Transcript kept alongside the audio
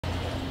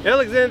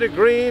Alexander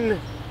Green,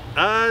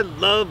 I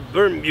love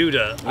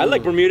Bermuda. I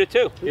like Bermuda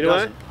too. You know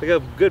what? They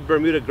got good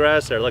Bermuda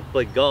grass there. I like to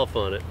play golf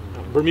on it.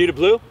 Bermuda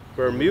blue?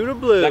 Bermuda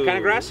blue. That kind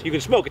of grass? You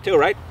can smoke it too,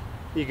 right?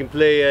 You can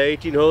play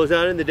 18 holes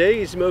out in the day,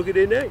 you smoke it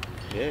at night.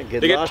 Yeah,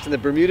 get lost in the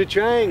Bermuda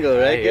Triangle,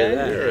 right, guys?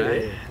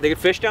 Right. They get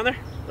fish down there?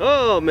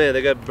 Oh man,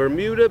 they got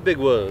Bermuda big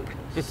ones.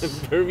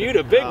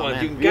 Bermuda big ones.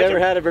 Man. You can You catch ever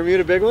them. had a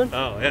Bermuda big one?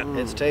 Oh yeah.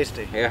 It's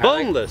tasty. Yeah,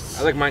 Boneless.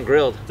 I like mine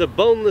grilled. It's a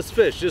boneless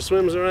fish, just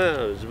swims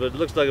around. But it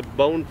looks like a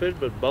bonefish,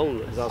 but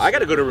boneless. I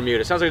gotta go to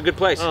Bermuda. Sounds like a good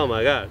place. Oh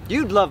my God.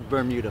 You'd love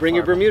Bermuda. Bring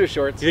your Bermuda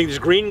shorts. You think this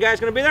green guy's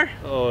gonna be there?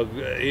 Oh,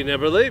 he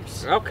never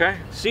leaves. Okay.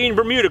 See you in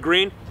Bermuda,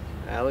 Green.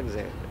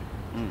 Alexander.